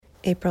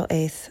April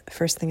 8th,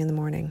 first thing in the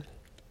morning.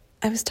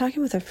 I was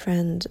talking with a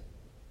friend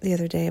the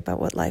other day about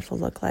what life will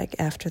look like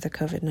after the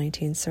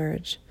COVID-19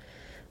 surge.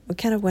 We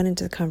kind of went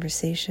into the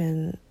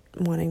conversation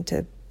wanting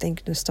to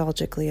think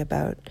nostalgically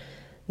about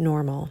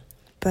normal.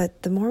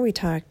 But the more we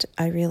talked,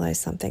 I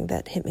realized something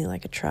that hit me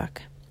like a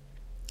truck.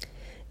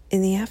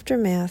 In the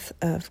aftermath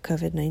of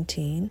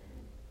COVID-19,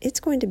 it's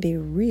going to be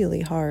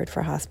really hard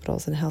for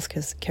hospitals and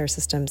healthcare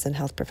systems and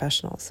health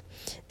professionals.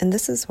 And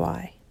this is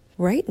why.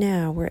 Right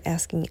now, we're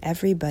asking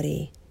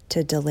everybody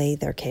to delay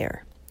their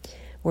care.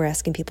 We're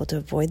asking people to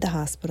avoid the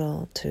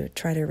hospital, to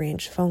try to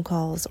arrange phone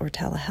calls or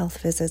telehealth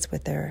visits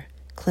with their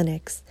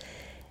clinics,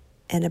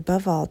 and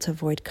above all, to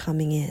avoid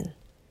coming in.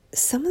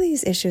 Some of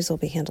these issues will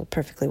be handled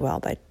perfectly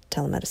well by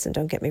telemedicine,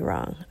 don't get me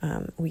wrong.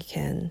 We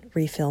can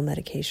refill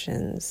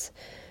medications,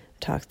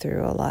 talk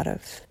through a lot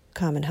of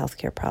common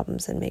healthcare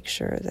problems and make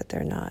sure that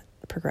they're not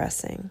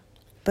progressing.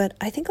 But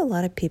I think a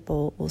lot of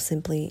people will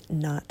simply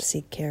not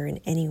seek care in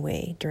any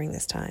way during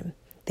this time.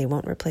 They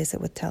won't replace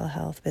it with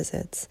telehealth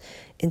visits.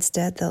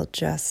 Instead, they'll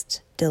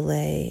just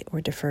delay or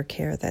defer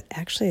care that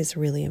actually is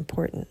really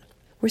important.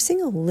 We're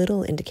seeing a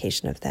little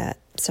indication of that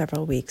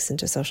several weeks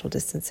into social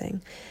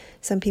distancing.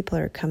 Some people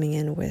are coming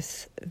in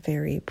with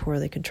very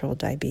poorly controlled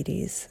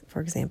diabetes,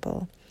 for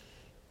example,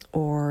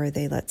 or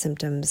they let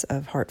symptoms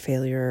of heart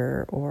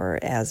failure or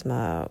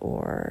asthma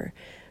or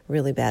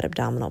really bad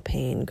abdominal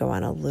pain go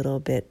on a little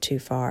bit too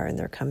far, and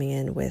they're coming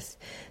in with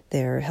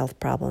their health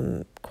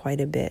problem quite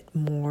a bit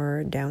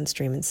more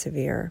downstream and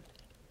severe.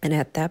 And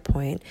at that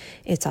point,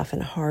 it's often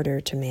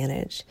harder to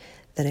manage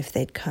than if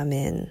they'd come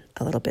in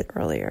a little bit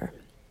earlier.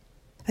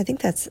 I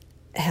think that's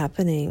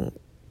happening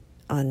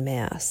en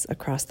masse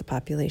across the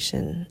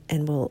population,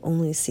 and we'll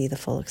only see the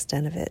full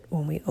extent of it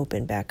when we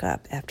open back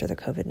up after the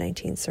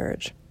COVID-19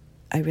 surge.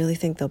 I really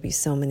think there'll be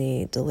so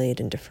many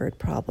delayed and deferred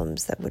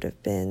problems that would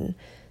have been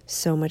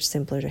so much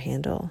simpler to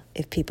handle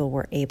if people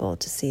were able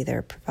to see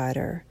their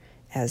provider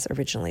as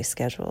originally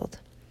scheduled.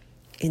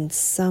 In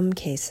some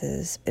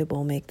cases, it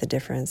will make the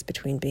difference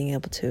between being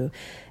able to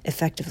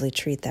effectively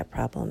treat that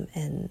problem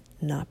and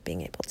not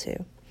being able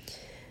to.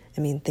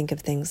 I mean, think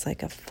of things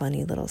like a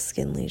funny little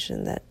skin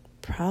lesion that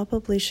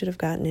probably should have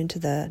gotten into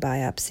the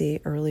biopsy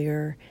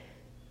earlier.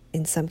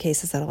 In some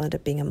cases, that'll end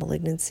up being a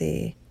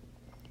malignancy.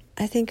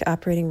 I think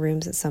operating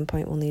rooms at some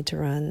point will need to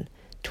run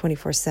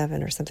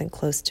 24/7 or something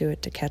close to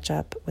it to catch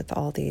up with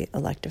all the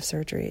elective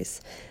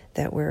surgeries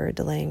that we're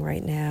delaying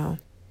right now.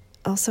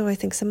 Also, I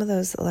think some of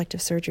those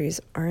elective surgeries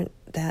aren't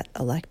that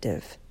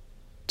elective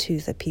to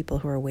the people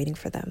who are waiting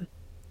for them.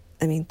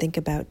 I mean, think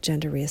about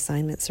gender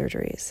reassignment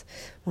surgeries.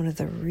 One of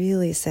the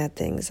really sad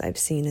things I've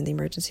seen in the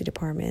emergency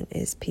department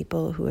is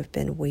people who have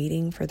been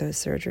waiting for those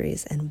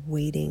surgeries and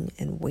waiting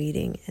and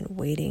waiting and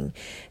waiting,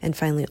 and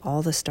finally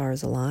all the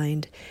stars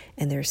aligned,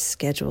 and they're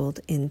scheduled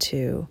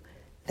into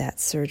that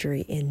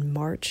surgery in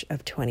March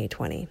of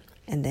 2020.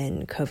 And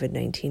then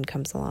COVID-19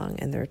 comes along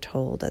and they're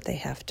told that they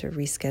have to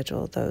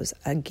reschedule those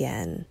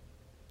again.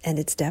 And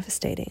it's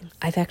devastating.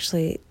 I've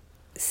actually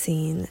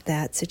seen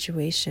that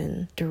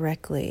situation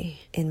directly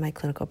in my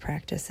clinical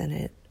practice, and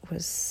it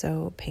was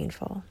so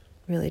painful.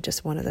 Really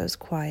just one of those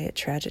quiet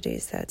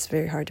tragedies that's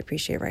very hard to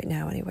appreciate right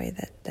now anyway,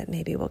 that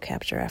maybe we'll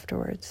capture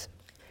afterwards.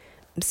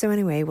 So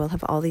anyway, we'll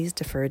have all these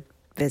deferred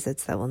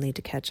visits that we'll need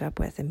to catch up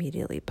with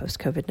immediately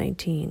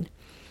post-COVID-19.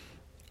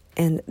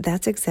 And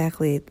that's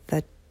exactly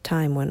the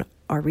time when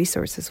our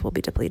resources will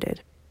be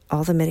depleted.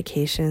 All the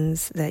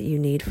medications that you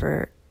need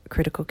for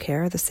critical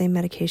care are the same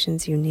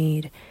medications you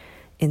need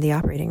in the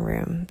operating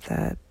room,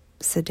 the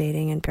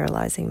sedating and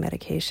paralyzing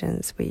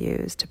medications we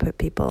use to put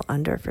people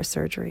under for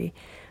surgery.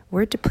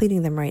 We're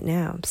depleting them right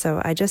now.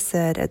 So I just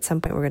said at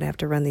some point we're going to have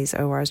to run these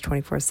ORs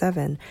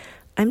 24/7.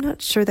 I'm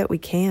not sure that we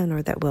can,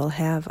 or that we'll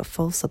have a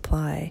full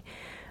supply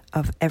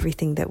of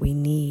everything that we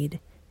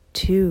need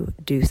to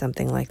do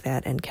something like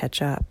that and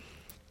catch up.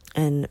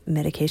 And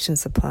medication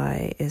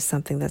supply is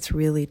something that's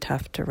really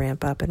tough to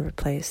ramp up and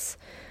replace.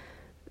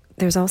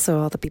 There's also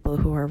all the people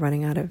who are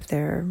running out of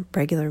their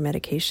regular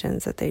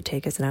medications that they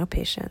take as an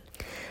outpatient.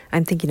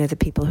 I'm thinking of the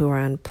people who are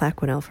on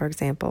Plaquenil, for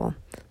example.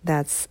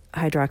 That's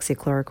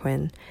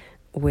hydroxychloroquine,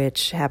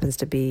 which happens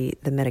to be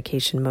the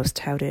medication most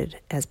touted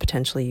as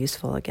potentially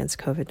useful against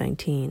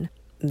COVID-19.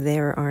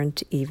 There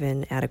aren't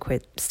even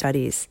adequate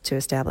studies to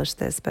establish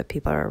this, but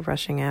people are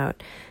rushing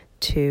out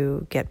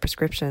to get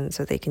prescriptions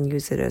so they can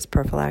use it as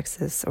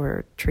prophylaxis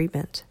or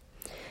treatment.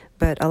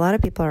 But a lot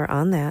of people are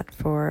on that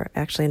for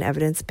actually an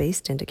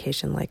evidence-based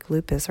indication like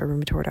lupus or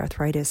rheumatoid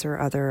arthritis or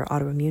other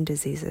autoimmune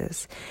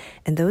diseases.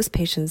 And those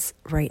patients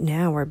right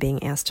now are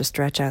being asked to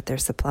stretch out their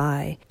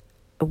supply.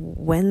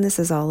 When this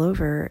is all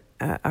over,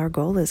 our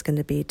goal is going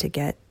to be to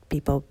get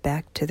people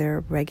back to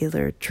their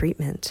regular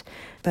treatment.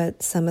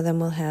 But some of them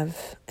will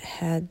have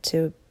had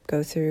to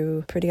go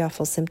through pretty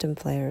awful symptom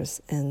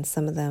flares, and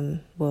some of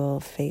them will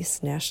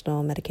face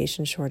national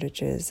medication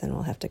shortages and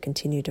will have to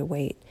continue to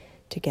wait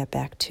to get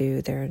back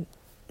to their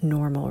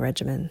normal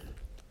regimen.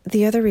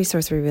 The other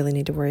resource we really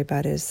need to worry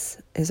about is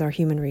our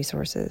human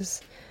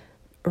resources.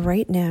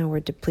 Right now, we're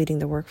depleting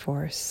the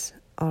workforce.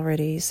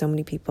 Already, so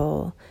many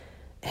people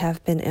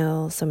have been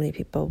ill. So many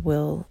people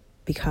will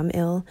become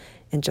ill,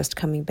 and just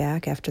coming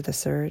back after the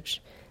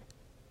surge,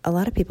 a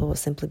lot of people will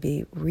simply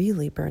be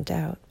really burnt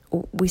out.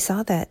 We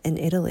saw that in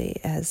Italy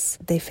as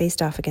they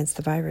faced off against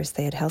the virus.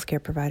 They had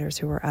healthcare providers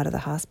who were out of the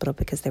hospital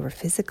because they were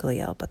physically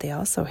ill, but they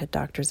also had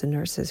doctors and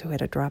nurses who had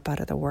to drop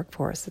out of the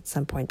workforce at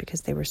some point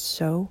because they were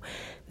so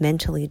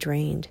mentally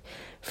drained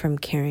from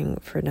caring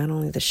for not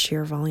only the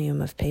sheer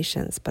volume of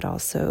patients, but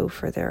also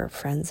for their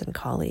friends and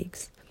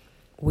colleagues.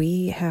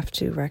 We have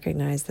to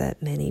recognize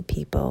that many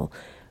people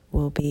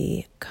will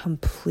be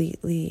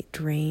completely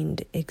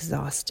drained,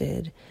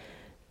 exhausted,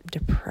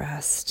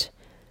 depressed,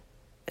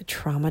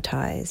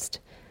 traumatized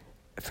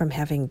from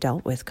having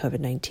dealt with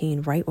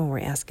COVID-19 right when we're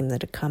asking them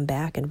to come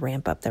back and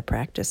ramp up their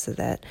practice so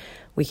that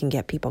we can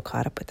get people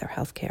caught up with their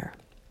health care.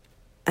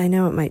 I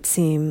know it might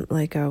seem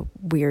like a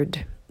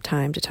weird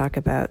time to talk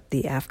about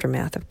the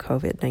aftermath of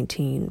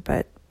COVID-19,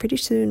 but pretty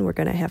soon we're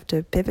going to have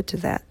to pivot to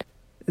that.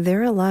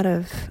 There are a lot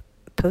of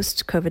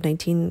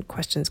post-COVID-19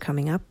 questions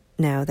coming up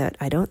now that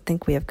I don't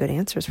think we have good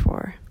answers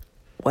for.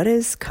 What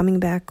does coming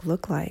back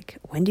look like?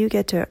 When do you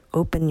get to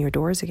open your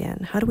doors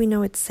again? How do we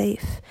know it's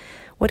safe?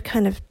 What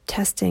kind of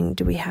testing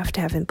do we have to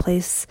have in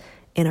place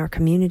in our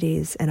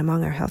communities and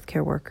among our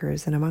healthcare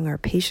workers and among our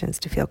patients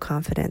to feel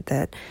confident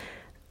that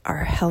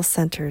our health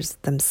centers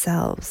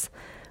themselves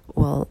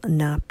will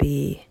not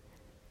be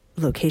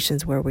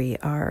locations where we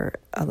are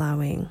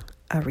allowing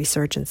a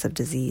resurgence of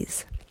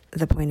disease?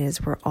 The point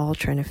is, we're all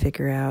trying to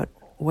figure out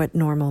what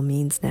normal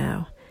means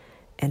now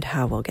and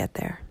how we'll get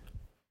there.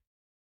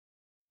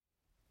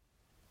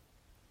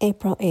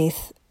 April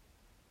 8th,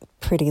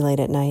 pretty late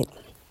at night.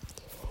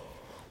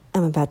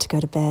 I'm about to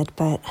go to bed,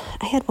 but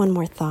I had one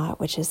more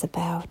thought, which is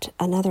about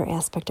another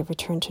aspect of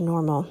return to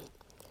normal.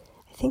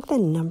 I think the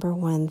number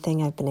one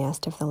thing I've been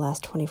asked over the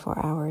last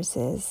 24 hours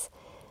is,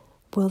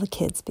 will the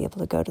kids be able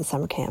to go to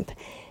summer camp?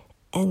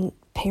 And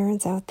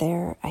parents out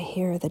there, I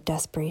hear the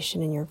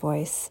desperation in your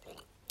voice.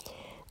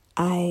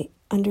 I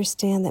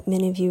understand that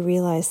many of you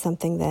realize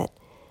something that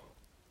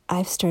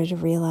I've started to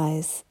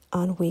realize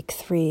on week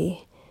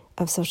 3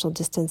 of social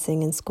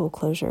distancing and school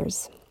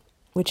closures,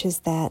 which is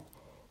that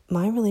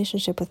my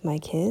relationship with my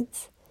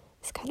kids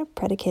is kind of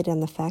predicated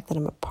on the fact that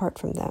I'm apart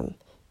from them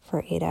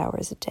for 8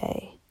 hours a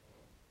day,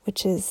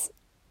 which is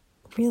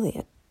really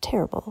a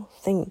terrible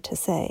thing to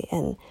say.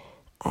 And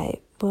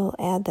I will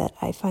add that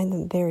I find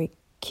them very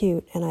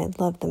cute and I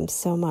love them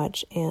so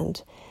much.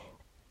 And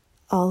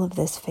all of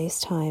this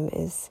FaceTime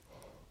is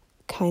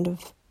kind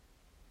of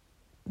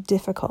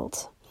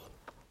difficult.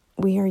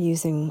 We are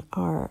using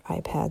our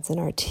iPads and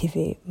our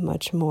TV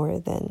much more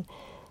than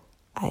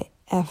I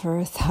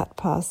ever thought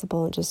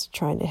possible, and just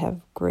trying to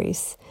have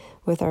grace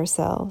with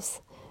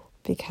ourselves,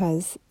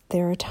 because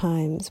there are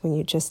times when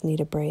you just need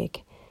a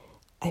break.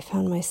 I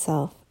found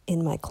myself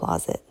in my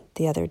closet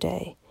the other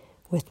day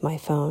with my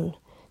phone,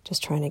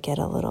 just trying to get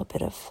a little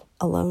bit of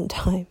alone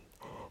time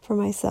for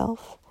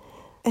myself.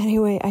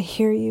 Anyway, I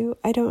hear you.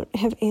 I don't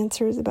have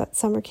answers about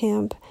summer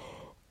camp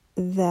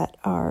that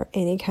are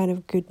any kind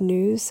of good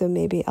news, so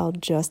maybe I'll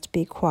just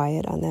be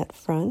quiet on that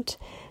front.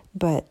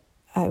 But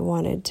I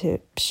wanted to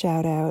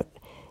shout out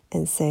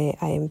and say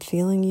I am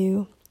feeling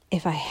you.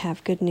 If I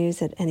have good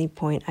news at any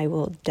point, I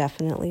will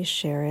definitely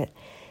share it.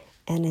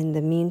 And in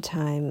the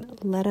meantime,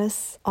 let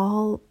us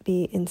all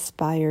be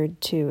inspired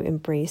to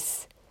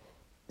embrace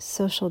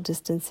social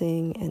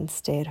distancing and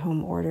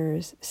stay-at-home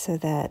orders so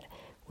that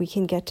we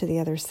can get to the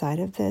other side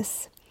of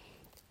this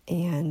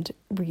and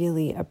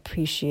really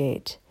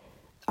appreciate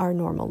our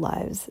normal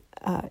lives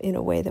in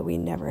a way that we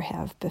never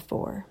have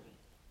before.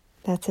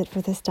 That's it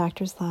for this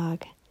Doctor's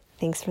Log.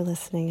 Thanks for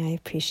listening. I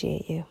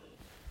appreciate you.